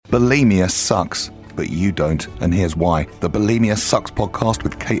Bulimia sucks, but you don't, and here's why. The Bulimia Sucks podcast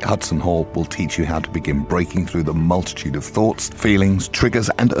with Kate Hudson Hall will teach you how to begin breaking through the multitude of thoughts, feelings, triggers,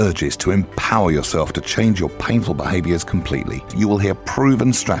 and urges to empower yourself to change your painful behaviors completely. You will hear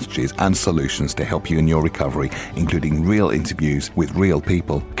proven strategies and solutions to help you in your recovery, including real interviews with real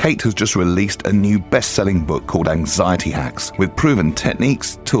people. Kate has just released a new best-selling book called Anxiety Hacks, with proven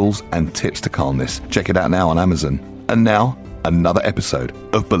techniques, tools, and tips to calmness. Check it out now on Amazon. And now, another episode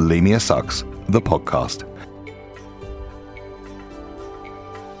of Bulimia Sucks, the podcast.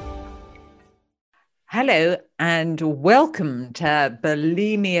 Hello and welcome to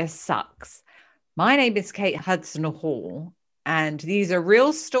Bulimia Sucks. My name is Kate Hudson Hall, and these are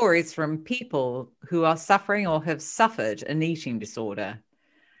real stories from people who are suffering or have suffered an eating disorder.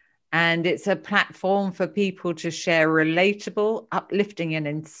 And it's a platform for people to share relatable, uplifting, and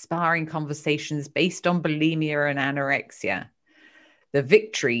inspiring conversations based on bulimia and anorexia, the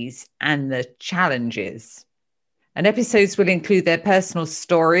victories and the challenges. And episodes will include their personal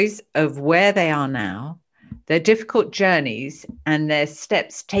stories of where they are now, their difficult journeys, and their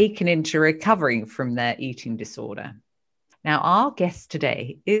steps taken into recovering from their eating disorder. Now, our guest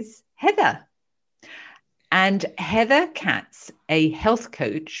today is Heather. And Heather Katz, a health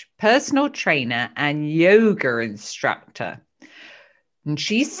coach, personal trainer, and yoga instructor. And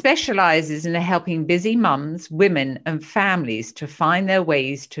she specializes in helping busy mums, women, and families to find their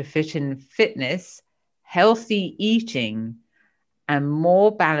ways to fit in fitness, healthy eating, and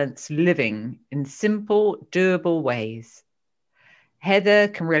more balanced living in simple, doable ways. Heather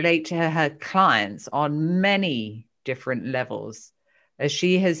can relate to her clients on many different levels, as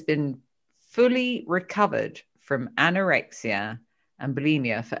she has been fully recovered from anorexia and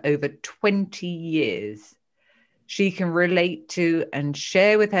bulimia for over 20 years. She can relate to and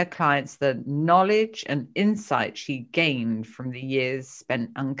share with her clients the knowledge and insight she gained from the years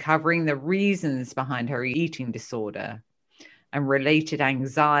spent uncovering the reasons behind her eating disorder and related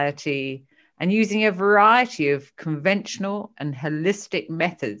anxiety, and using a variety of conventional and holistic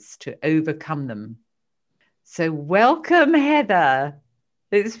methods to overcome them. So welcome, Heather.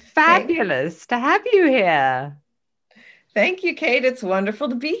 It's fabulous to have you here. Thank you, Kate. It's wonderful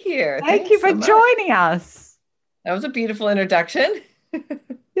to be here. Thank you for joining us. That was a beautiful introduction.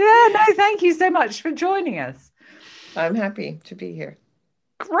 Thank you so much for joining us. I'm happy to be here.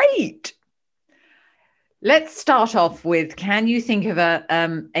 Great. Let's start off with, can you think of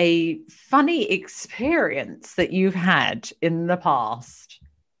a funny experience that you've had in the past?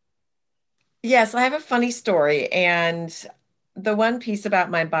 Yes, I have a funny story, and the one piece about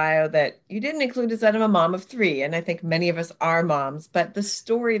my bio that you didn't include is that I'm a mom of 3, and I think many of us are moms, but the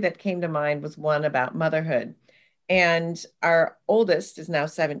story that came to mind was one about motherhood. And our oldest is now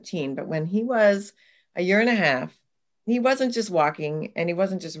 17, but when he was a year and a half, he wasn't just walking and he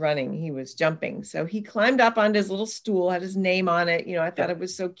wasn't just running, he was jumping. So he climbed up onto his little stool, had his name on it. You know, I thought it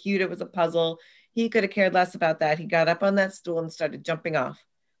was so cute. It was a puzzle. He could have cared less about that. He got up on that stool and started jumping off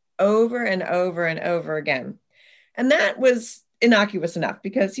over and over and over again. And that was innocuous enough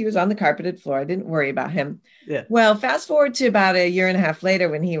because he was on the carpeted floor. I didn't worry about him. Yeah. Well, fast forward to about a year and a half later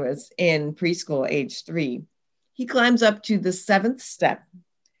when he was in preschool, age 3, he climbs up to the 7th step,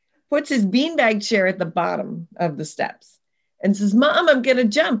 puts his beanbag chair at the bottom of the steps and says, "Mom, I'm going to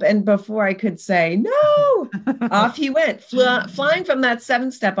jump." And before I could say no, off he went, flying from that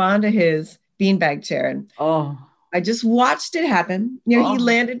 7th step onto his beanbag chair. And I just watched it happen. You know, he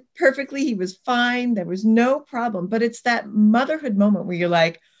landed perfectly. He was fine. There was no problem. But it's that motherhood moment where you're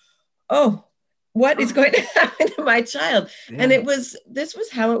like, oh, what is going to happen to my child? Yeah. And this was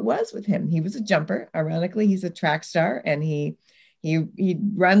how it was with him. He was a jumper. Ironically, he's a track star, and he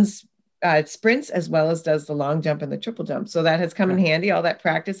runs sprints as well as does the long jump and the triple jump. So that has come in handy. All that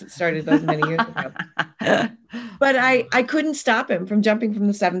practice, it started those many years ago. But I couldn't stop him from jumping from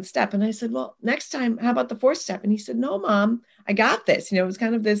the 7th step. And I said, well, next time, how about the 4th step? And he said, no, Mom, I got this. You know, it was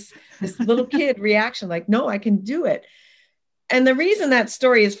kind of this little kid reaction, like, no, I can do it. And the reason that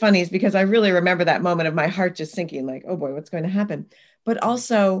story is funny is because I really remember that moment of my heart just sinking, like, oh boy, what's going to happen? But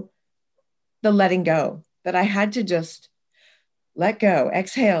also the letting go, that I had to just let go,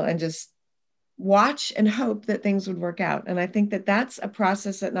 exhale, and just watch and hope that things would work out. And I think that that's a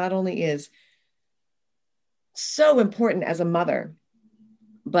process that not only is so important as a mother,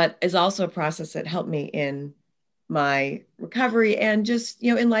 but is also a process that helped me in my recovery and just,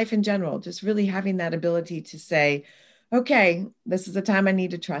 you know, in life in general, just really having that ability to say, okay, this is a time I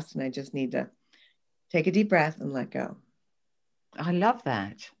need to trust, and I just need to take a deep breath and let go. I love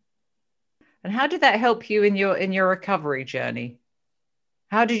that. And how did that help you in your recovery journey?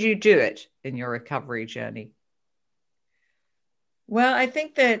 How did you do it in your recovery journey? Well, I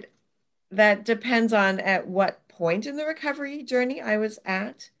think that depends on at what point in the recovery journey I was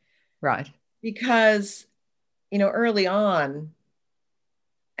at, Right. because, early on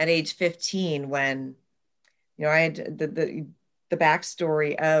at age 15, when, I had the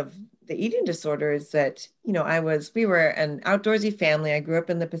backstory of the eating disorder is that, we were an outdoorsy family. I grew up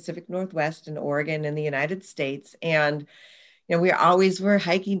in the Pacific Northwest in Oregon in the United States. And, we always were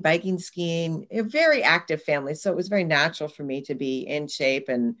hiking, biking, skiing, a very active family. So it was very natural for me to be in shape,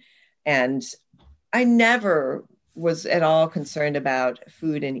 and I never was at all concerned about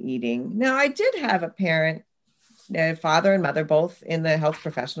food and eating. Now, I did have a parent, father and mother, both in the health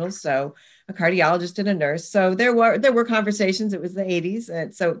professionals. So a cardiologist and a nurse. So there were conversations. It was the 80s.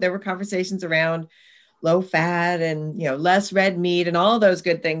 And so there were conversations around low fat and, less red meat and all those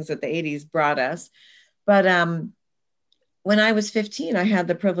good things that the 80s brought us. But when I was 15, I had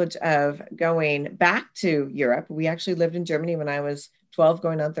the privilege of going back to Europe. We actually lived in Germany when I was 12,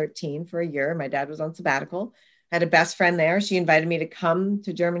 going on 13 for a year. My dad was on sabbatical. I had a best friend there. She invited me to come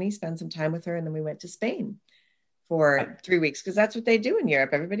to Germany, spend some time with her. And then we went to Spain for 3 weeks, because that's what they do in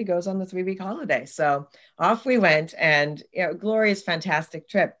Europe. Everybody goes on the 3-week holiday. So off we went, and glorious, fantastic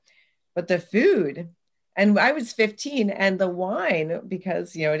trip. But the food, and I was 15, and the wine,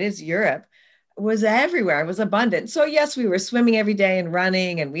 because it is Europe, was everywhere. It was abundant. So yes, we were swimming every day and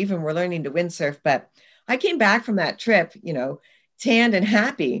running, and we even were learning to windsurf. But I came back from that trip, tanned and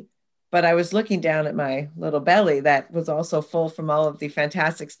happy. But I was looking down at my little belly that was also full from all of the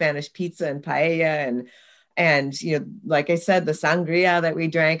fantastic Spanish pizza and paella, and like I said, the sangria that we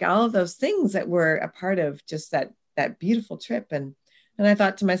drank, all of those things that were a part of just that beautiful trip. And I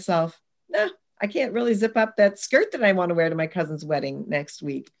thought to myself, no, I can't really zip up that skirt that I want to wear to my cousin's wedding next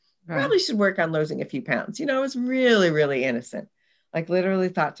week. Right. Probably should work on losing a few pounds. I was really, really innocent. Like literally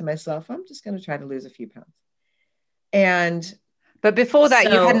thought to myself, I'm just going to try to lose a few pounds. But before that,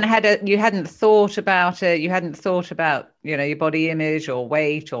 you hadn't thought about it. You hadn't thought about, your body image or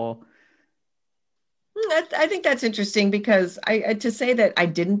weight or. I think that's interesting, because to say that I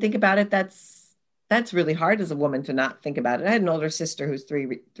didn't think about it, that's really hard as a woman to not think about it. I had an older sister who's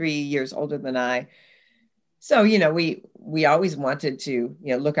 3 years older than I. So, we always wanted to,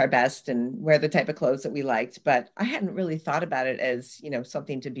 look our best and wear the type of clothes that we liked, but I hadn't really thought about it as,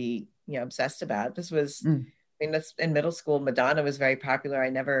 something to be, obsessed about. This was, that's in middle school. Madonna was very popular. I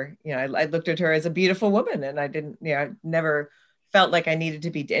never, I looked at her as a beautiful woman, and I didn't, I never felt like I needed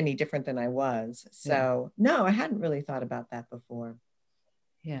to be any different than I was. So no, I hadn't really thought about that before.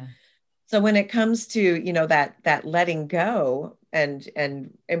 Yeah. So when it comes to, that letting go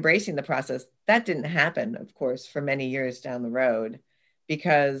and embracing the process, that didn't happen, of course, for many years down the road,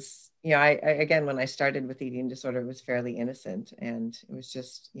 because, I again, when I started with eating disorder, it was fairly innocent, and it was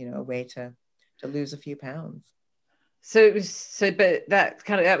just, a way to lose a few pounds. But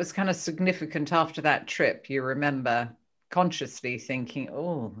that was kind of significant after that trip. You remember consciously thinking,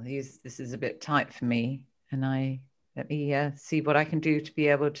 oh, this is a bit tight for me, and let me see what I can do to be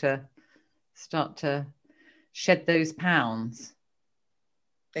able to start to shed those pounds.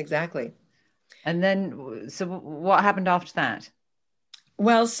 Exactly. And then, so what happened after that?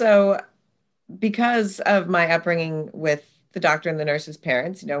 Well, so because of my upbringing with the doctor and the nurse's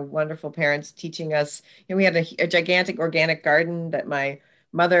parents, wonderful parents teaching us, we had a gigantic organic garden that my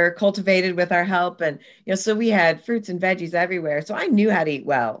mother cultivated with our help. And, so we had fruits and veggies everywhere. So I knew how to eat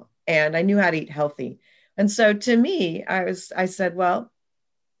well, and I knew how to eat healthy. And so to me, I said, well,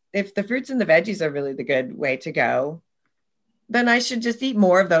 if the fruits and the veggies are really the good way to go, then I should just eat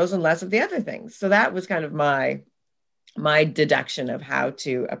more of those and less of the other things. So that was kind of my deduction of how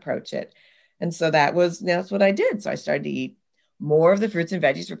to approach it. And so that's what I did. So I started to eat more of the fruits and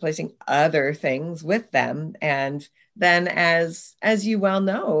veggies, replacing other things with them. And then as you well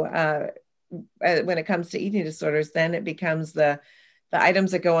know, when it comes to eating disorders, then it becomes the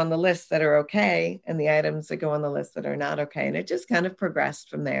items that go on the list that are okay, and the items that go on the list that are not okay. And it just kind of progressed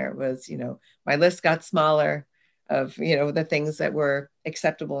from there. It was, my list got smaller of, the things that were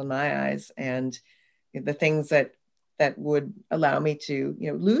acceptable in my eyes, and the things that would allow me to,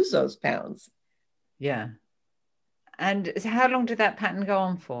 lose those pounds. Yeah. And how long did that pattern go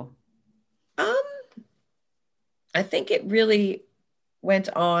on for? I think it really went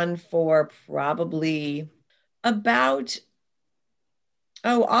on for probably about,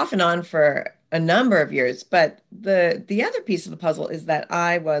 off and on for a number of years. But the other piece of the puzzle is that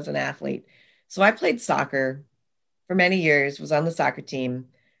I was an athlete. So I played soccer for many years, was on the soccer team.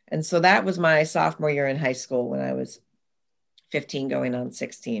 And so that was my sophomore year in high school when I was 15 going on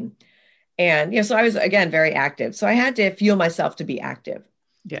 16. And, so I was, again, very active. So I had to fuel myself to be active.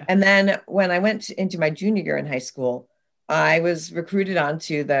 Yeah. And then when I went into my junior year in high school, I was recruited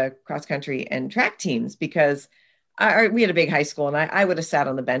onto the cross country and track teams because we had a big high school, and I would have sat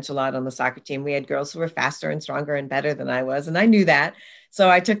on the bench a lot on the soccer team. We had girls who were faster and stronger and better than I was, and I knew that. So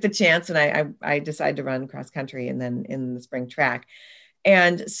I took the chance, and I decided to run cross country and then in the spring track.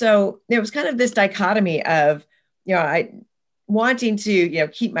 And so there was kind of this dichotomy of, I wanting to,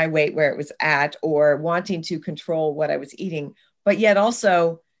 keep my weight where it was at, or wanting to control what I was eating, but yet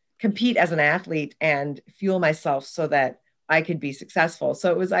also compete as an athlete and fuel myself so that I could be successful.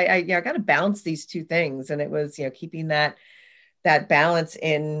 So it was, I got to balance these two things. And it was, keeping that balance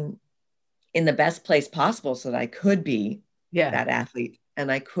in the best place possible so that I could be that athlete.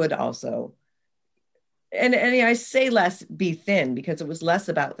 And I could also, and I say less be thin, because it was less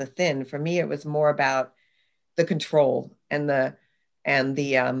about the thin. For me, it was more about the control and the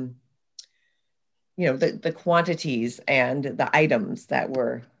the quantities and the items that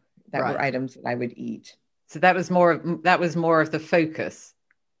were items that I would eat. So that was more of the focus.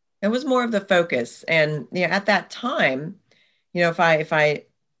 It was more of the focus. And at that time, if I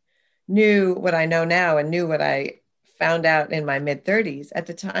knew what I know now and knew what I found out in my mid-30s, at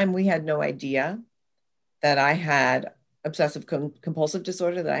the time we had no idea that I had obsessive compulsive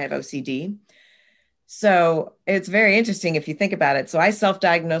disorder, that I have OCD. So it's very interesting if you think about it. So I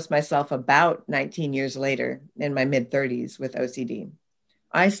self-diagnosed myself about 19 years later in my mid-30s with OCD.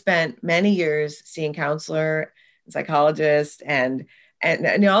 I spent many years seeing counselor, psychologist, and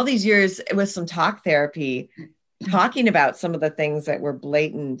all these years with some talk therapy, talking about some of the things that were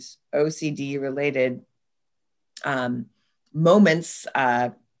blatant OCD related moments,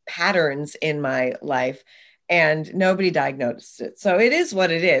 patterns in my life. And nobody diagnosed it. So it is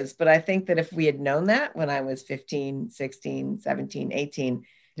what it is. But I think that if we had known that when I was 15, 16, 17, 18,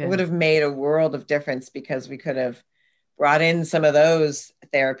 it would have made a world of difference, because we could have brought in some of those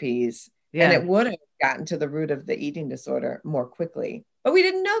therapies and it would have gotten to the root of the eating disorder more quickly. But we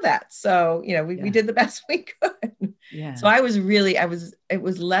didn't know that. So, we did the best we could. Yeah. So it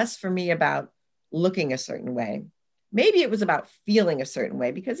was less for me about looking a certain way. Maybe it was about feeling a certain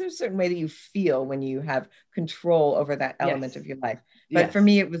way, because there's a certain way that you feel when you have control over that element of your life. But for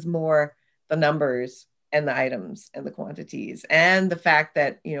me, it was more the numbers and the items and the quantities, and the fact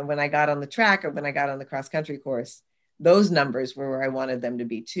that, when I got on the track or when I got on the cross country course, those numbers were where I wanted them to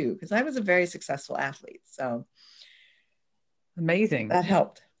be too, because I was a very successful athlete. So amazing. That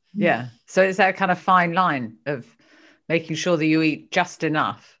helped. Yeah. So it's that kind of fine line of making sure that you eat just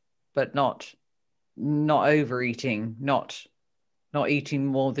enough, but not overeating, not eating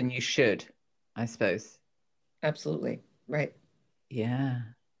more than you should, I suppose. Absolutely. Right. Yeah.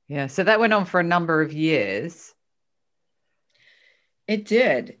 Yeah. So that went on for a number of years. It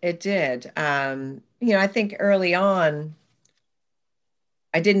did. I think early on,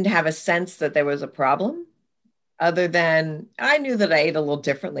 I didn't have a sense that there was a problem, other than I knew that I ate a little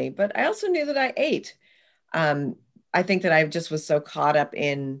differently, but I also knew that I ate. I think that I just was so caught up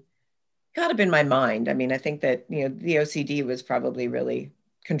in my mind. I mean, I think that, the OCD was probably really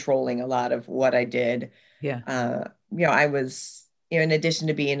controlling a lot of what I did. Yeah. I was, in addition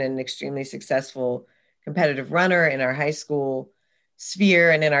to being an extremely successful competitive runner in our high school sphere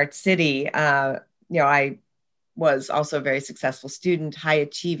and in our city, I was also a very successful student, high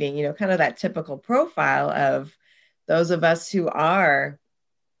achieving, kind of that typical profile of those of us who are,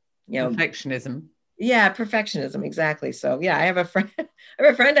 perfectionism. Yeah, perfectionism, exactly. So yeah, I have a friend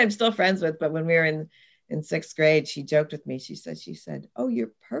I'm still friends with, but when we were in sixth grade, she joked with me. She said, "Oh,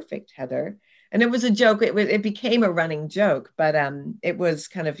 you're perfect, Heather." And it was a joke. It became a running joke, but it was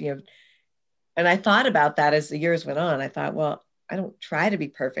kind of, and I thought about that as the years went on. I thought, well, I don't try to be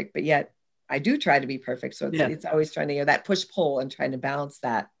perfect, but yet I do try to be perfect. So it's always trying to, that push pull and trying to balance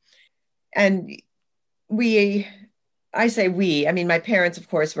that. And I mean, my parents, of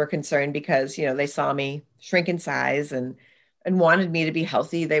course, were concerned because, they saw me shrink in size and wanted me to be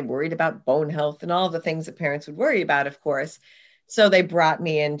healthy. They worried about bone health and all the things that parents would worry about, of course. So they brought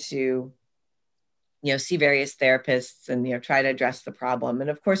me in to, see various therapists and, try to address the problem. And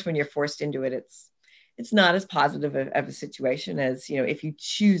of course, when you're forced into it, it's not as positive of a situation as, if you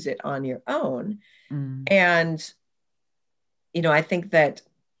choose it on your own. And, I think that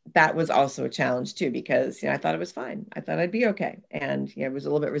was also a challenge too, because, I thought it was fine. I thought I'd be okay. And, I was a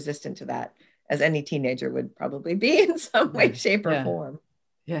little bit resistant to that, as any teenager would probably be in some way, shape, or form.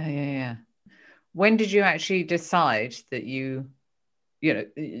 Yeah. When did you actually decide that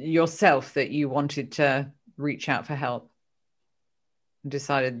yourself, that you wanted to reach out for help and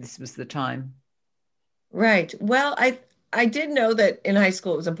decided this was the time? Right. Well, I did know that in high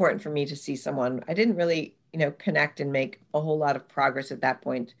school, it was important for me to see someone. I didn't really, connect and make a whole lot of progress at that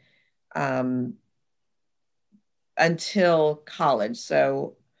point. until college.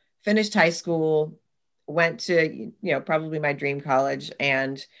 So finished high school, went to, probably my dream college,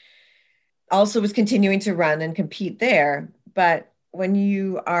 and also was continuing to run and compete there. But when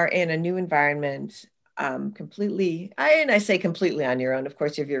you are in a new environment, completely, I say completely on your own. Of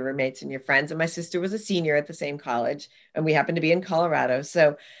course, you have your roommates and your friends. And my sister was a senior at the same college, and we happened to be in Colorado.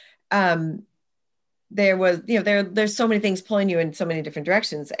 So um, there was, there's so many things pulling you in so many different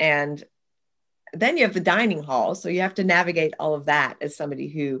directions. And then you have the dining hall. So you have to navigate all of that as somebody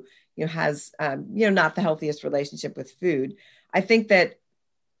who, has, not the healthiest relationship with food. I think that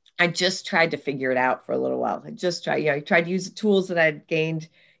I just tried to figure it out for a little while. I tried to use the tools that I'd gained,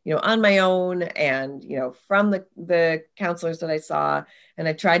 on my own and, from the counselors that I saw, and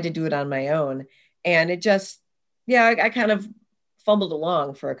I tried to do it on my own. And it just, I kind of fumbled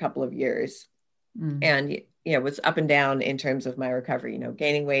along for a couple of years, and, was up and down in terms of my recovery,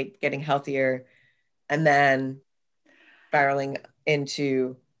 gaining weight, getting healthier, and then spiraling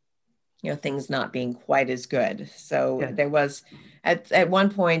into, things not being quite as good. So there was, at one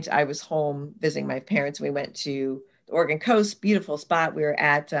point, I was home visiting my parents. We went to the Oregon coast, beautiful spot. We were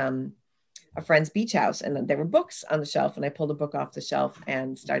at a friend's beach house, and there were books on the shelf. And I pulled a book off the shelf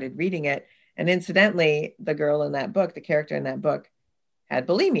and started reading it. And incidentally, the girl in that book, the character in that book, had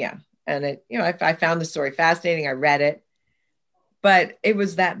bulimia. And it, I found the story fascinating. I read it, but it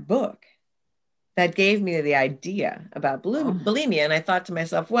was that book that gave me the idea about bulimia. And I thought to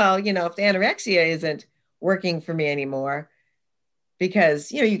myself, well, if the anorexia isn't working for me anymore,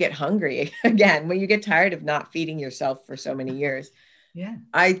 because, you get hungry again, when you get tired of not feeding yourself for so many years. Yeah.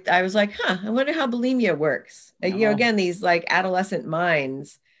 I was like, I wonder how bulimia works. Again, these like adolescent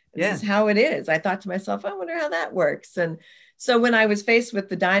minds, this is how it is. I thought to myself, I wonder how that works. And so when I was faced with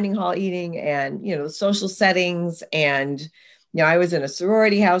the dining hall eating and, social settings, and, I was in a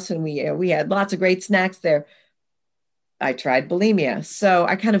sorority house, and we had lots of great snacks there, I tried bulimia. So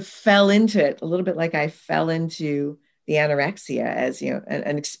I kind of fell into it a little bit, like I fell into the anorexia as,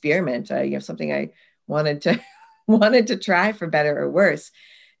 an experiment, something I wanted to try for better or worse.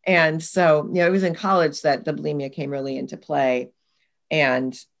 And so, it was in college that the bulimia came really into play.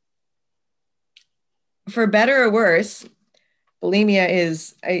 And for better or worse, bulimia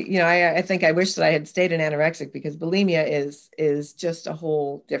is, I think I wish that I had stayed an anorexic, because bulimia is just a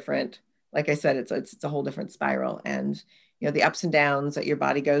whole different, like I said, it's a whole different spiral. And, the ups and downs that your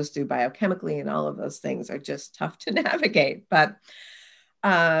body goes through biochemically and all of those things are just tough to navigate. But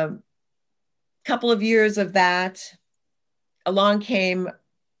couple of years of that, along came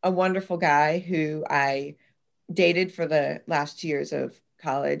a wonderful guy who I dated for the last years of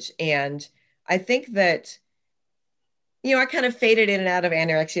college. And I think that, I kind of faded in and out of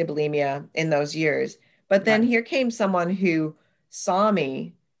anorexia, bulimia in those years. But then here came someone who saw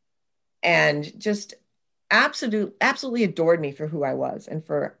me and just absolutely adored me for who I was, and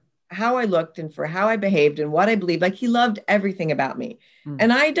for how I looked, and for how I behaved, and what I believed. Like, he loved everything about me.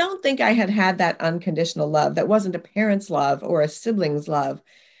 And I don't think I had that unconditional love that wasn't a parent's love or a sibling's love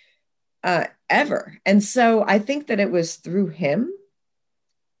ever. And so I think that it was through him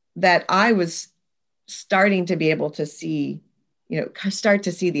that I was starting to be able to see, start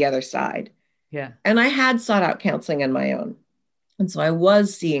to see the other side. Yeah. And I had sought out counseling on my own. And so I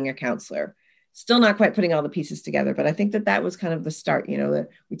was seeing a counselor, still not quite putting all the pieces together. But I think that was kind of the start, that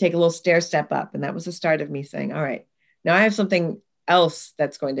we take a little stair step up. And that was the start of me saying, all right, now I have something else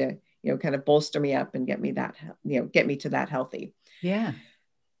that's going to, kind of bolster me up and get me to that healthy. Yeah.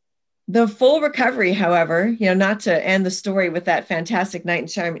 The full recovery, however, not to end the story with that fantastic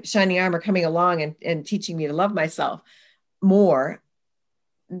knight in shining armor coming along and teaching me to love myself more.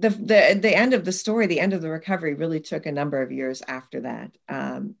 The end of the story, the end of the recovery, really took a number of years after that.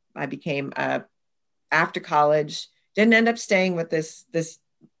 I became, after college, didn't end up staying with this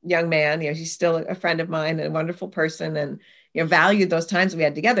young man. He's still a friend of mine and a wonderful person, and, valued those times we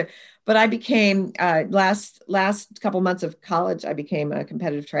had together. But I became, last couple months of college, I became a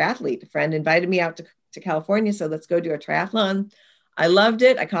competitive triathlete. A friend invited me out to California. So let's go do a triathlon. I loved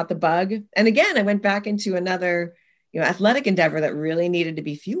it. I caught the bug. And again, I went back into another, athletic endeavor that really needed to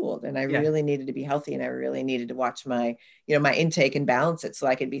be fueled. And I really needed to be healthy. And I really needed to watch my, my intake and balance it so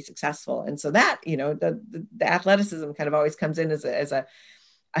I could be successful. And so that, the athleticism kind of always comes in as a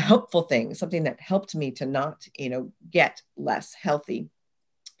helpful thing, something that helped me to not, get less healthy.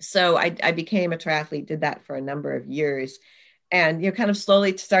 So I became a triathlete, did that for a number of years, and, kind of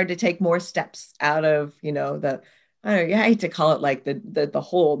slowly started to take more steps out of, I hate to call it like the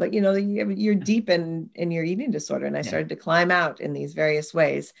hole, but, you're deep in your eating disorder. And I started to climb out in these various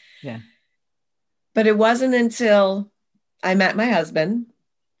ways. Yeah. But it wasn't until I met my husband,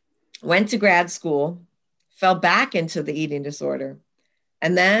 went to grad school, fell back into the eating disorder.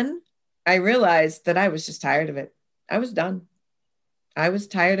 And then I realized that I was just tired of it. I was done. I was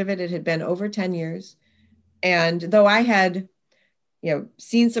tired of it. It had been over 10 years. And though I had,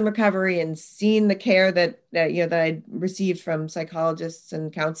 seen some recovery and seen the care that I received from psychologists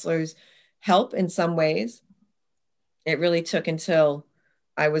and counselors help in some ways, it really took until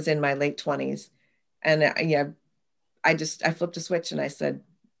I was in my late 20s. And I flipped a switch and I said,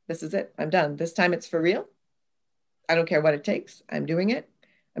 this is it. I'm done. This time it's for real. I don't care what it takes. I'm doing it.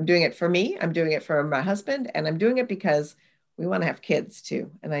 I'm doing it for me. I'm doing it for my husband. And I'm doing it because we want to have kids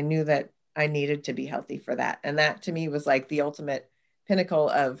too. And I knew that I needed to be healthy for that. And that to me was like the ultimate pinnacle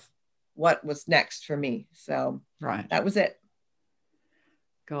of what was next for me. So that was it.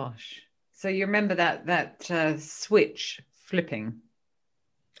 Gosh. So you remember that switch flipping?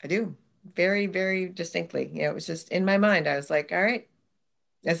 I do. Very, very distinctly. It was just in my mind. I was like, all right,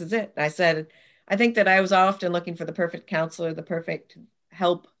 this is it. I said, I think that I was often looking for the perfect counselor, the perfect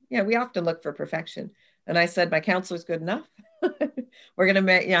help. We often look for perfection. And I said, my counselor's good enough.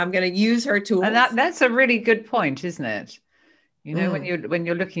 I'm going to use her tools. And that's a really good point, isn't it? When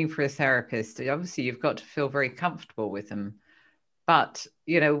you're looking for a therapist, obviously you've got to feel very comfortable with them. But,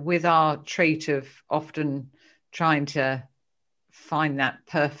 with our trait of often trying to find that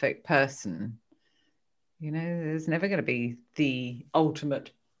perfect person, there's never going to be the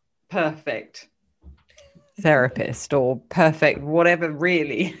ultimate perfect therapist or perfect whatever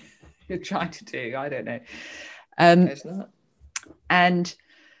really you're trying to do. I don't know. There's not. And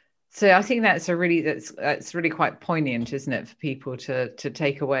so I think that's really quite poignant, isn't it, for people to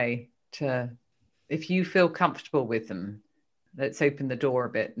take away. If you feel comfortable with them, let's open the door a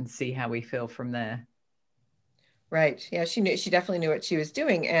bit and see how we feel from there. Right. Yeah, she definitely knew what she was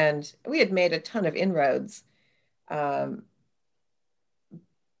doing. And we had made a ton of inroads.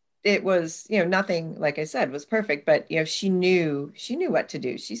 It was, nothing, like I said, was perfect, but, she knew what to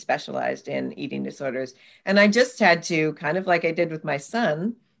do. She specialized in eating disorders. And I just had to, kind of like I did with my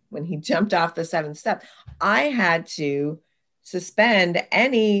son, when he jumped off the 7th step, I had to suspend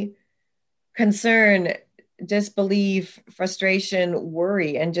any concern, disbelief, frustration,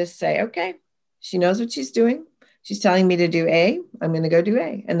 worry, and just say, okay, she knows what she's doing. She's telling me to do A, I'm going to go do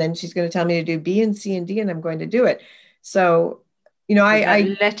A. And then she's going to tell me to do B and C and D, and I'm going to do it. So,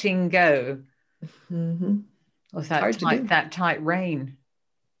 I letting go of that tight rein.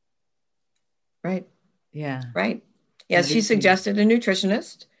 Right. Yeah. Right. Yes. She suggested a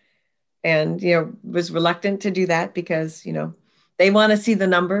nutritionist and, was reluctant to do that because, they want to see the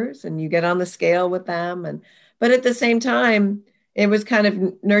numbers and you get on the scale with them. But at the same time, it was kind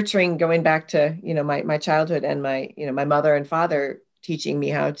of nurturing, going back to, my childhood and my mother and father teaching me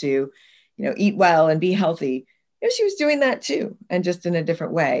how to, eat well and be healthy. She was doing that too, and just in a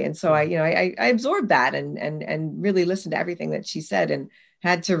different way. And so I absorbed that and really listened to everything that she said and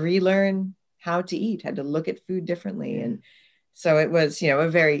had to relearn how to eat, had to look at food differently. Yeah. And so it was, a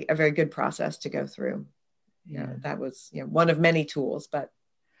very good process to go through. Yeah, that was one of many tools,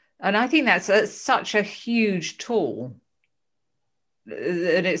 and I think that's such a huge tool,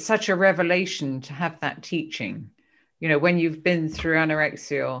 and it's such a revelation to have that teaching. When you've been through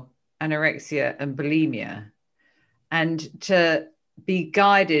anorexia and bulimia, and to be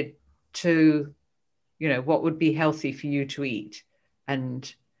guided to, what would be healthy for you to eat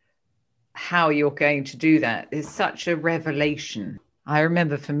and how you're going to do that is such a revelation. I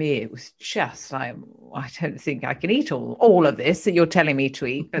remember for me, it was just like, I don't think I can eat all of this that you're telling me to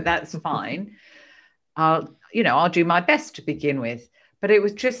eat, but that's fine. I'll do my best to begin with. But it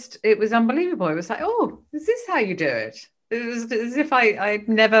was unbelievable. It was like, oh, is this how you do it? It was as if I'd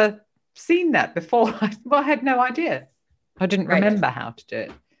never seen that before. I had no idea. I didn't remember how to do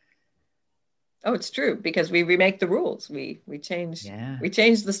it. Oh, it's true, because we remake the rules. We change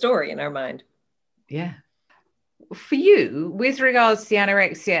the story in our mind. Yeah. For you, with regards to the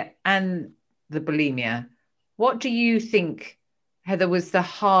anorexia and the bulimia, what do you think, Heather, was the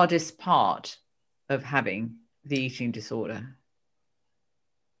hardest part of having the eating disorder?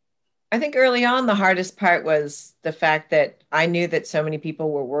 I think early on, the hardest part was the fact that I knew that so many people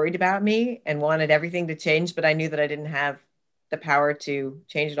were worried about me and wanted everything to change, but I knew that I didn't have the power to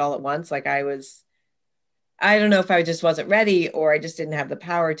change it all at once. Like I don't know if I just wasn't ready or I just didn't have the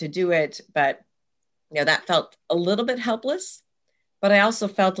power to do it, but that felt a little bit helpless, but I also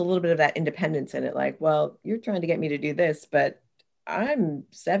felt a little bit of that independence in it. Like, well, you're trying to get me to do this, but I'm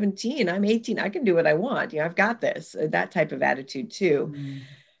 17, I'm 18, I can do what I want. I've got this, that type of attitude too.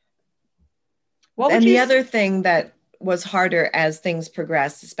 And the other thing that was harder as things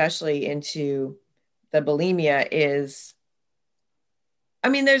progressed, especially into the bulimia, is,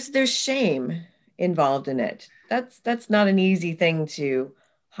 there's shame involved in it. That's not an easy thing to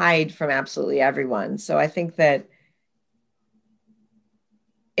hide from absolutely everyone. So I think that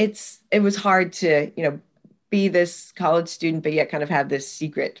it was hard to, be this college student, but yet kind of have this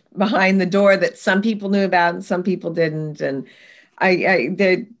secret behind the door that some people knew about and some people didn't. And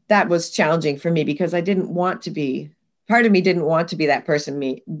that was challenging for me because I didn't want to be, part of me didn't want to be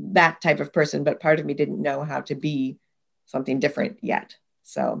that type of person, but part of me didn't know how to be something different yet.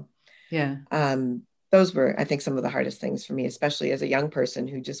 So yeah, those were, I think, some of the hardest things for me, especially as a young person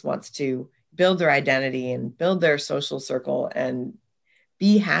who just wants to build their identity and build their social circle and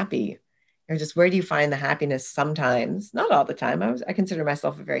be happy. Or just where do you find the happiness sometimes? Not all the time. I consider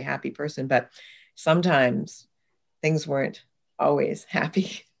myself a very happy person, but sometimes things weren't always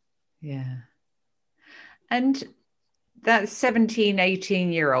happy. Yeah. And that 17,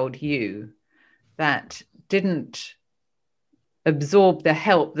 18-year-old you that didn't absorb the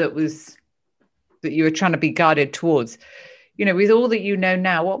help that you were trying to be guided towards, with all that you know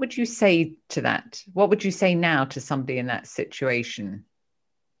now, what would you say to that? What would you say now to somebody in that situation?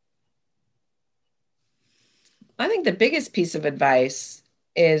 I think the biggest piece of advice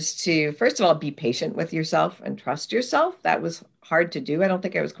is to, first of all, be patient with yourself and trust yourself. That was hard to do. I don't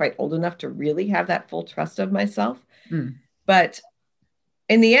think I was quite old enough to really have that full trust of myself. But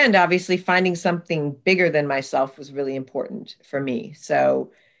in the end, obviously, finding something bigger than myself was really important for me.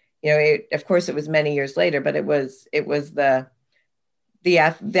 So, of course, it was many years later, but it was the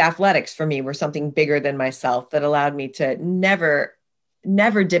athletics for me were something bigger than myself that allowed me to never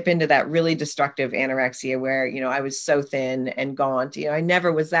dip into that really destructive anorexia where, I was so thin and gaunt. I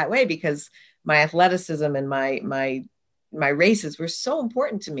never was that way because my athleticism and my races were so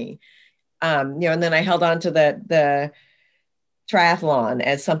important to me. And then I held on to the triathlon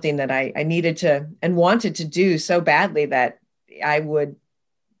as something that I needed to and wanted to do so badly that I would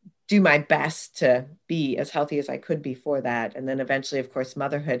do my best to be as healthy as I could be for that. And then eventually, of course,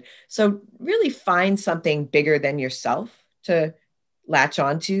 motherhood. So really find something bigger than yourself to latch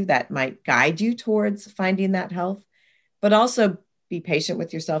onto that might guide you towards finding that health, but also be patient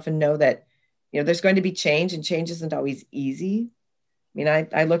with yourself and know that, there's going to be change, and change isn't always easy. I mean,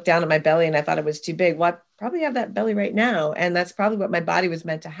 I looked down at my belly and I thought it was too big. Well, I probably have that belly right now. And that's probably what my body was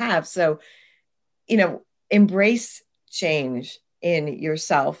meant to have. So, embrace change in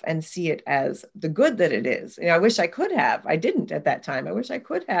yourself and see it as the good that it is. I wish I could have. I didn't at that time. I wish I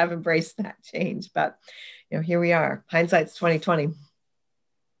could have embraced that change. But, here we are. Hindsight's 2020.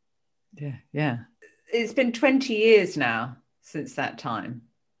 Yeah. It's been 20 years now since that time.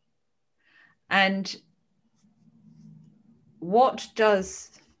 And what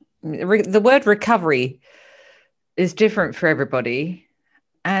does the word recovery is different for everybody.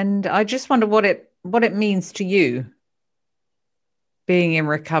 And I just wonder what it means to you being in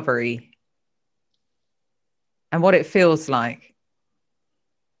recovery and what it feels like.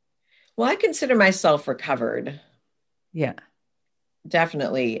 Well, I consider myself recovered. Yeah.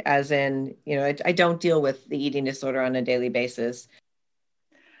 Definitely. As in, I don't deal with the eating disorder on a daily basis.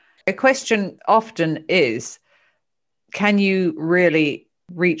 A question often is, can you really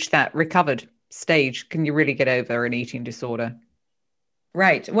reach that recovered stage? Can you really get over an eating disorder?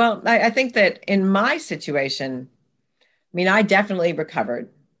 Right. Well, I think that in my situation, I definitely recovered.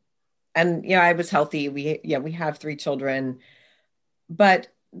 And, I was healthy. We have 3 children. But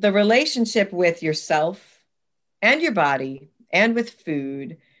the relationship with yourself and your body and with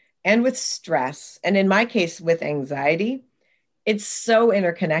food and with stress, and in my case, with anxiety, it's so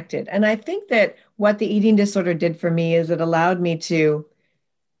interconnected. And I think that what the eating disorder did for me is it allowed me to,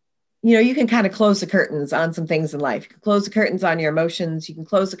 you can kind of close the curtains on some things in life. You can close the curtains on your emotions. You can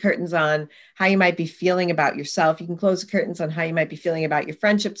close the curtains on how you might be feeling about yourself. You can close the curtains on how you might be feeling about your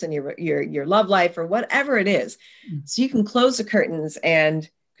friendships and your love life or whatever it is. So you can close the curtains and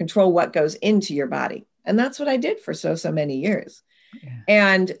control what goes into your body. And that's what I did for so many years. Yeah.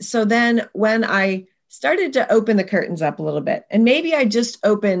 And so then when I started to open the curtains up a little bit, and maybe I just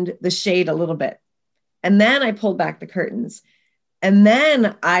opened the shade a little bit, and then I pulled back the curtains, and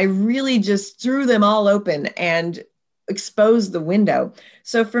then I really just threw them all open and exposed the window.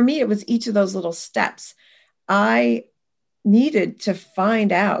 So for me, it was each of those little steps. I needed to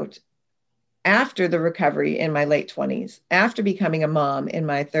find out after the recovery in my late 20s, after becoming a mom in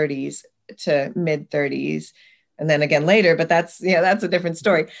my 30s to mid 30s, and then again later, but that's a different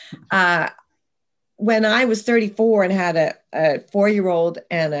story. When I was 34 and had a 4-year-old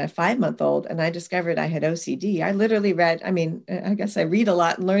and a 5-month-old, and I discovered I had OCD, I literally read, I guess I read a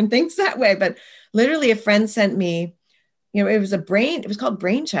lot and learn things that way, but literally a friend sent me, it was called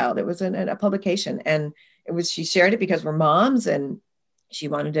Brainchild. It was a publication, and she shared it because we're moms, and she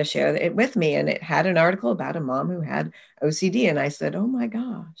wanted to share it with me. And it had an article about a mom who had OCD. And I said, oh my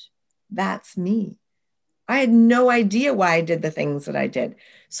gosh, that's me. I had no idea why I did the things that I did.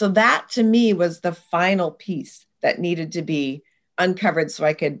 So that to me was the final piece that needed to be uncovered so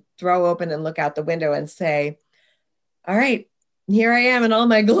I could throw open and look out the window and say, all right, here I am in all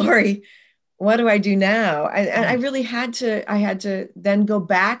my glory. What do I do now? And I really had to then go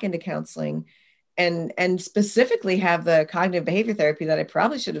back into counseling and specifically have the cognitive behavior therapy that I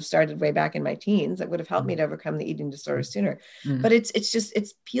probably should have started way back in my teens that would have helped me to overcome the eating disorder sooner. But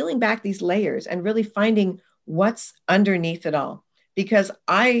it's peeling back these layers and really finding what's underneath it all. Because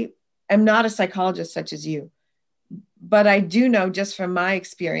I am not a psychologist such as you, but I do know just from my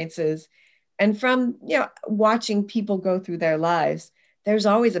experiences and from, watching people go through their lives, there's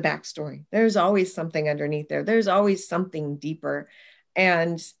always a backstory. There's always something underneath there. There's always something deeper.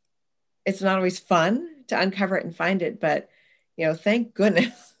 And it's not always fun to uncover it and find it, but, thank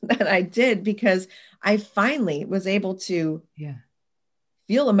goodness that I did, because I finally was able to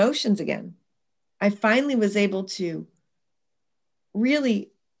feel emotions again. I finally was able to really,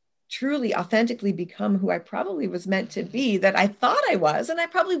 truly, authentically become who I probably was meant to be, that I thought I was, and I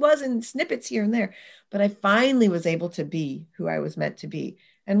probably was in snippets here and there, but I finally was able to be who I was meant to be.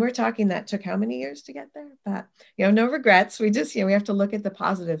 And we're talking that took how many years to get there? But, no regrets. We just, we have to look at the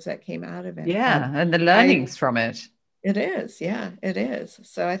positives that came out of it. Yeah. And the learnings from it. It is. Yeah, it is.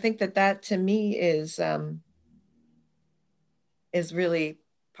 So I think that to me is really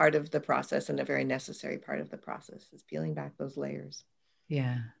part of the process, and a very necessary part of the process, is peeling back those layers.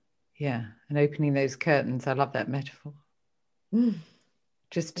 Yeah. Yeah. And opening those curtains. I love that metaphor.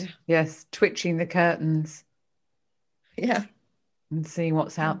 Just, yes, twitching the curtains. Yeah. And seeing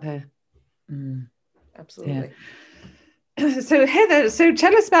what's out there. Absolutely. Yeah. So Heather, so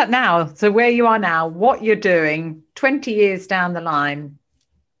tell us about now. So where you are now, what you're doing 20 years down the line.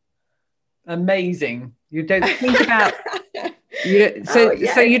 Say you don't think about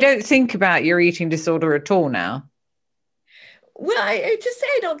you don't think about your eating disorder at all now. Well, to say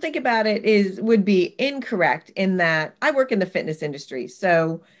I don't think about it would be incorrect, in that I work in the fitness industry.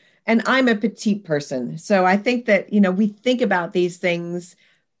 So, and I'm a petite person. So I think that, we think about these things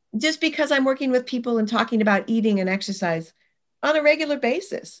just because I'm working with people and talking about eating and exercise on a regular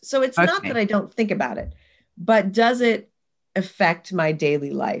basis. So it's not that I don't think about it, but does it affect my daily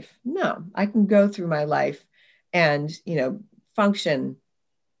life? No, I can go through my life and, function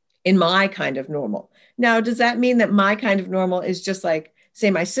in my kind of normal. Now, does that mean that my kind of normal is just like,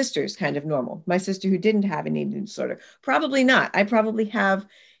 say, my sister's kind of normal? My sister who didn't have an eating disorder? Probably not. I probably have,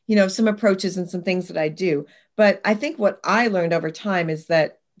 some approaches and some things that I do. But I think what I learned over time is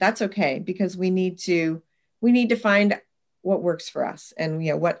that that's okay, because we need to find what works for us, and,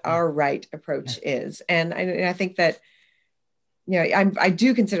 what our right approach is. And I think that, I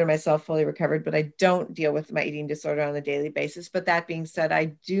do consider myself fully recovered, but I don't deal with my eating disorder on a daily basis. But that being said, I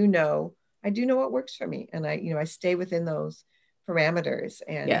do know what works for me. And I stay within those parameters,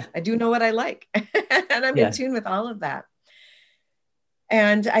 and I do know what I like, and I'm in tune with all of that.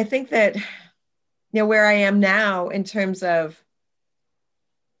 And I think that, where I am now in terms of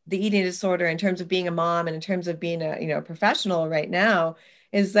the eating disorder, in terms of being a mom, and in terms of being a professional right now,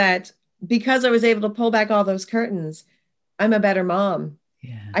 is that because I was able to pull back all those curtains, I'm a better mom.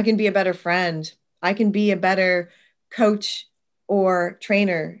 I can be a better friend. I can be a better coach or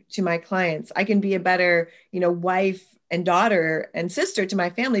trainer to my clients. I can be a better, wife and daughter and sister to my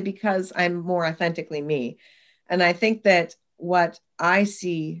family, because I'm more authentically me. And I think that what I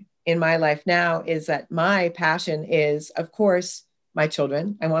see in my life now is that my passion is, of course, my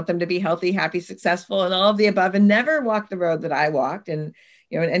children. I want them to be healthy, happy, successful, and all of the above, and never walk the road that I walked, and,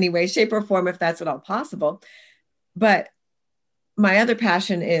 in any way, shape, or form, if that's at all possible. But my other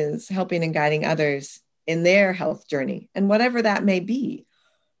passion is helping and guiding others in their health journey, and whatever that may be.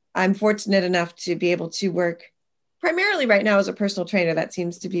 I'm fortunate enough to be able to work primarily right now as a personal trainer. That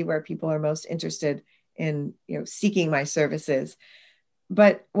seems to be where people are most interested in, seeking my services.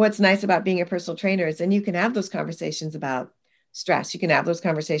 But what's nice about being a personal trainer is then you can have those conversations about stress. You can have those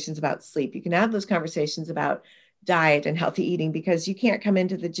conversations about sleep. You can have those conversations about diet and healthy eating, because you can't come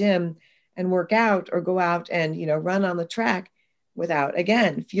into the gym and work out or go out and, run on the track without,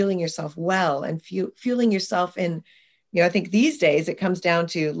 again, fueling yourself well and fueling yourself in, I think these days it comes down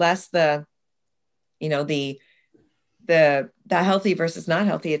to less the healthy versus not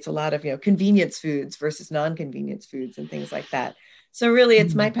healthy. It's a lot of, convenience foods versus non-convenience foods and things like that. So really,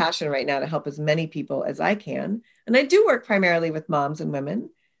 it's my passion right now to help as many people as I can. And I do work primarily with moms and women,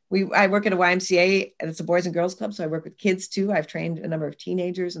 I work at a YMCA, and it's a boys and girls club. So I work with kids too. I've trained a number of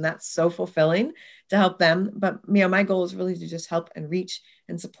teenagers, and that's so fulfilling to help them. But, my goal is really to just help and reach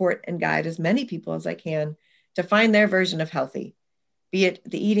and support and guide as many people as I can to find their version of healthy, be it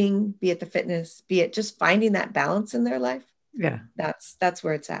the eating, be it the fitness, be it just finding that balance in their life. Yeah. That's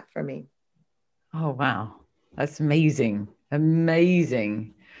where it's at for me. Oh, wow. That's amazing.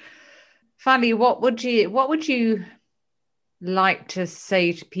 Amazing. Fanny, what would you like to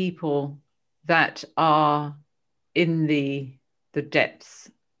say to people that are in the depths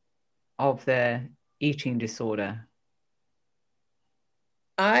of their eating disorder?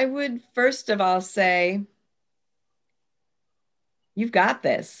 I would first of all say, you've got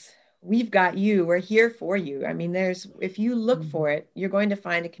this. We've got you. We're here for you. I mean, if you look for it, you're going to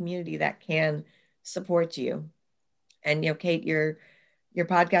find a community that can support you. And, Kate, your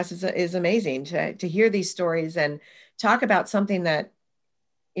podcast is amazing to hear these stories and talk about something that,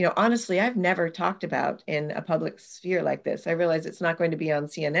 honestly, I've never talked about in a public sphere like this. I realize it's not going to be on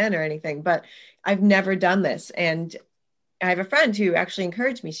CNN or anything, but I've never done this. And I have a friend who actually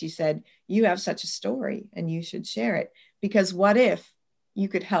encouraged me. She said, you have such a story and you should share it, because what if you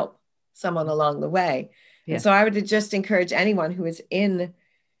could help someone along the way? Yeah. And so I would just encourage anyone who is in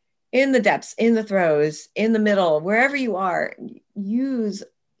the depths, in the throes, in the middle, wherever you are, use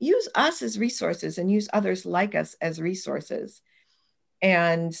us as resources and use others like us as resources.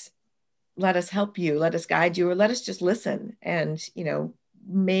 And let us help you, let us guide you, or let us just listen and,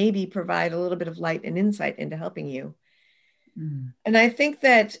 maybe provide a little bit of light and insight into helping you. And I think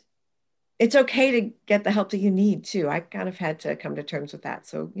that it's okay to get the help that you need too. I kind of had to come to terms with that.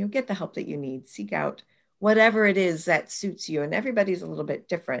 So, get the help that you need, seek out whatever it is that suits you. And everybody's a little bit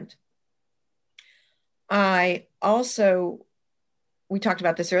different. We talked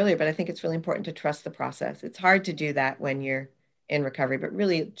about this earlier, but I think it's really important to trust the process. It's hard to do that when you're in recovery, but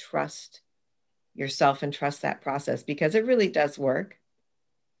really trust yourself and trust that process, because it really does work.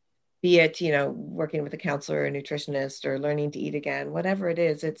 Be it, working with a counselor or a nutritionist or learning to eat again, whatever it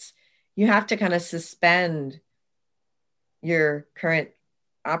is, you have to kind of suspend your current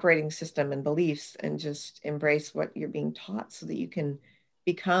operating system and beliefs and just embrace what you're being taught so that you can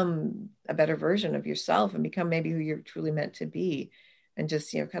become a better version of yourself and become maybe who you're truly meant to be, and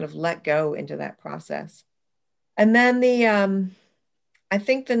just, kind of let go into that process. And then I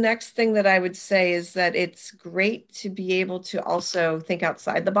think the next thing that I would say is that it's great to be able to also think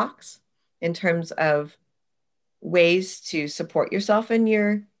outside the box in terms of ways to support yourself in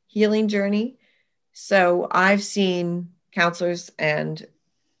your healing journey. So I've seen counselors and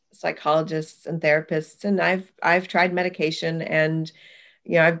psychologists and therapists, and I've tried medication, and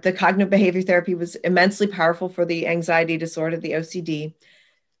the cognitive behavior therapy was immensely powerful for the anxiety disorder, the OCD.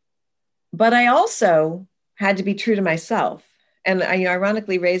 But I also had to be true to myself. And I,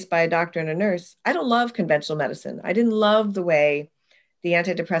 ironically, raised by a doctor and a nurse, I don't love conventional medicine. I didn't love the way the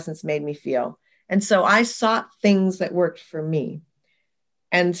antidepressants made me feel. And so I sought things that worked for me.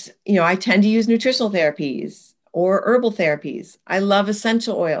 And, I tend to use nutritional therapies or herbal therapies. I love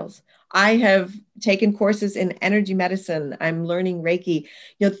essential oils. I have taken courses in energy medicine. I'm learning Reiki,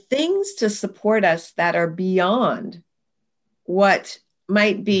 things to support us that are beyond what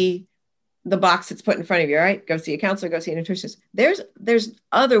might be the box that's put in front of you. All right, go see a counselor, go see a nutritionist. There's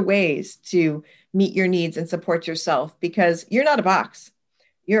other ways to meet your needs and support yourself, because you're not a box.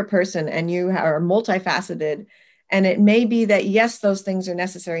 You're a person and you are multifaceted. And it may be that, yes, those things are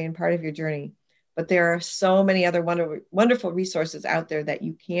necessary and part of your journey, but there are so many other wonderful resources out there that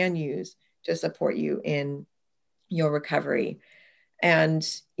you can use to support you in your recovery. And,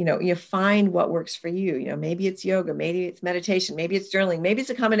 you find what works for you. Maybe it's yoga, maybe it's meditation, maybe it's journaling, maybe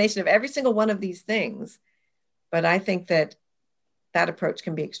it's a combination of every single one of these things. But I think that approach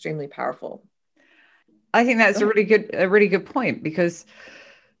can be extremely powerful. I think that's a really good point, because,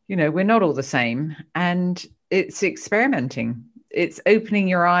 we're not all the same, and it's experimenting. It's opening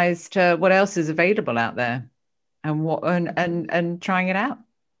your eyes to what else is available out there, and trying it out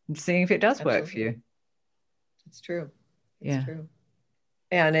and seeing if it does work for you. It's true. It's true.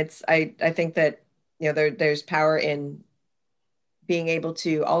 And I think that, there's power in being able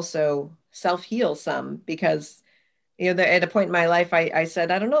to also self-heal some, because, at a point in my life, I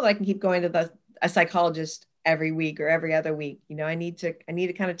said, I don't know that I can keep going to a psychologist every week or every other week. I need to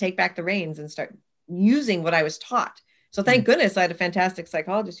kind of take back the reins and start using what I was taught. So thank goodness I had a fantastic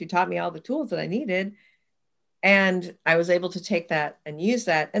psychologist who taught me all the tools that I needed. And I was able to take that and use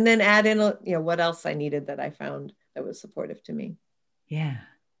that, and then add in, what else I needed that I found that was supportive to me. Yeah.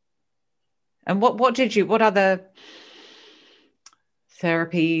 And what other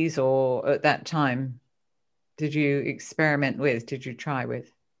therapies, or at that time, did you experiment with? Did you try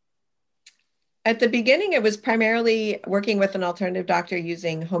with? At the beginning, it was primarily working with an alternative doctor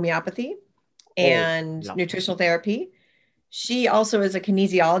using homeopathy and nutritional therapy. She also is a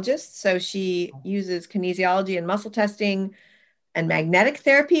kinesiologist, so she uses kinesiology and muscle testing and magnetic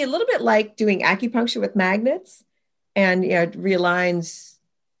therapy, a little bit like doing acupuncture with magnets, and it realigns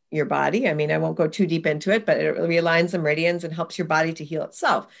your body. I mean, I won't go too deep into it, but it realigns the meridians and helps your body to heal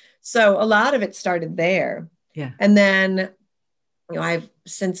itself. So a lot of it started there. Yeah. And then, I've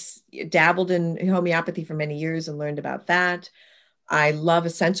since dabbled in homeopathy for many years and learned about that. I love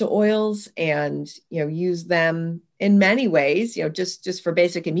essential oils and, use them in many ways, just for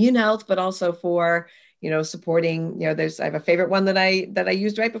basic immune health, but also for, supporting, I have a favorite one that I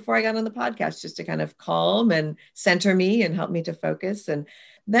used right before I got on the podcast, just to kind of calm and center me and help me to focus. And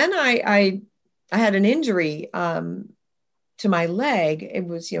then I had an injury to my leg. It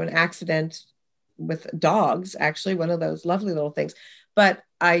was, an accident with dogs, actually, one of those lovely little things. But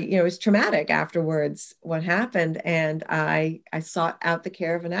it was traumatic afterwards, what happened. And I sought out the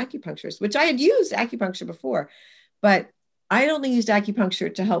care of an acupuncturist, which I had used acupuncture before, but I only used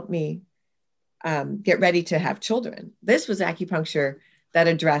acupuncture to help me get ready to have children. This was acupuncture that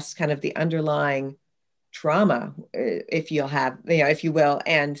addressed kind of the underlying trauma, if you will.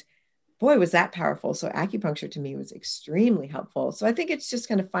 And boy, was that powerful. So acupuncture to me was extremely helpful. So I think it's just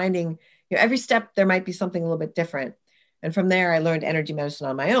kind of finding, every step there might be something a little bit different. And from there, I learned energy medicine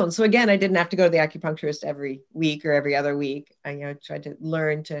on my own. So again, I didn't have to go to the acupuncturist every week or every other week. I tried to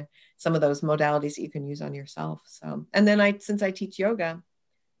learn to some of those modalities that you can use on yourself. So, and then since I teach yoga,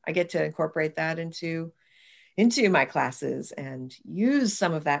 I get to incorporate that into my classes and use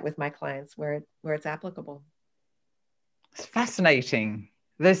some of that with my clients where it's applicable. It's fascinating.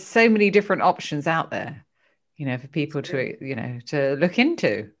 There's so many different options out there, for people to look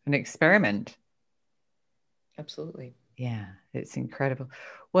into and experiment. Absolutely. Yeah, it's incredible.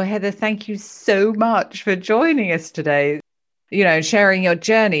 Well, Heather, thank you so much for joining us today. Sharing your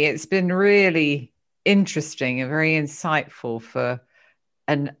journey. It's been really interesting and very insightful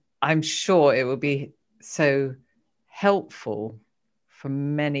and I'm sure it will be so helpful for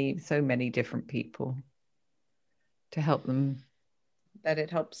so many different people to help them. That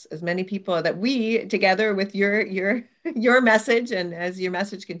it helps as many people, that we together with your message, and as your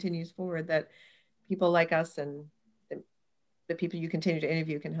message continues forward, that people like us and the people you continue to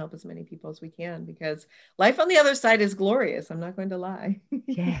interview can help as many people as we can, because life on the other side is glorious. I'm not going to lie.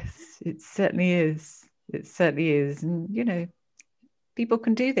 Yes, it certainly is. It certainly is. And, people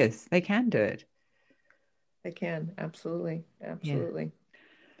can do this. They can do it. They can. Absolutely. Absolutely.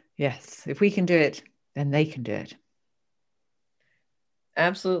 Yeah. Yes. If we can do it, then they can do it.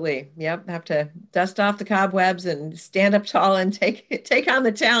 Absolutely. Yep. Have to dust off the cobwebs and stand up tall and take on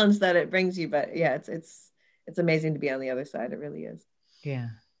the challenge that it brings you. But yeah, it's amazing to be on the other side. It really is. Yeah.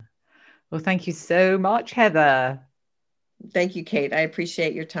 Well, thank you so much, Heather. Thank you, Kate. I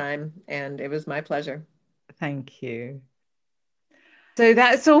appreciate your time, and it was my pleasure. Thank you. So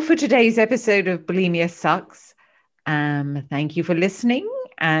that's all for today's episode of Bulimia Sucks. Thank you for listening,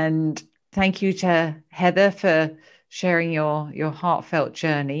 and thank you to Heather for sharing your heartfelt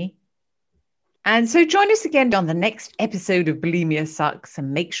journey. And so join us again on the next episode of Bulimia Sucks,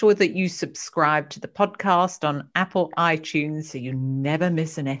 and make sure that you subscribe to the podcast on Apple iTunes so you never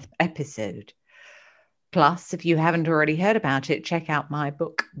miss an episode. Plus, if you haven't already heard about it, check out my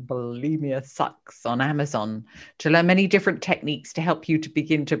book, Bulimia Sucks, on Amazon to learn many different techniques to help you to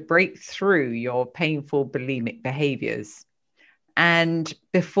begin to break through your painful bulimic behaviors. And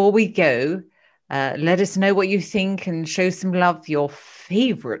before we go, let us know what you think and show some love for your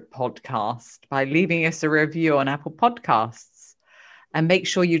favorite podcast by leaving us a review on Apple Podcasts. And make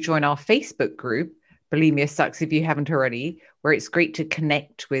sure you join our Facebook group, Bulimia Sucks, if you haven't already, where it's great to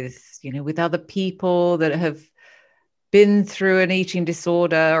connect with other people that have been through an eating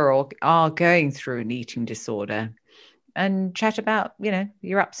disorder or are going through an eating disorder, and chat about,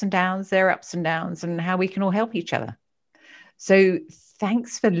 your ups and downs, their ups and downs, and how we can all help each other. So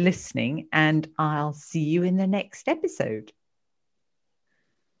thanks for listening, and I'll see you in the next episode.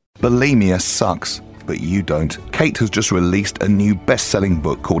 Bulimia sucks, but you don't. Kate has just released a new best-selling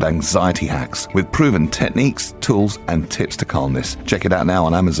book called Anxiety Hacks with proven techniques, tools, and tips to calmness. Check it out now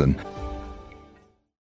on Amazon.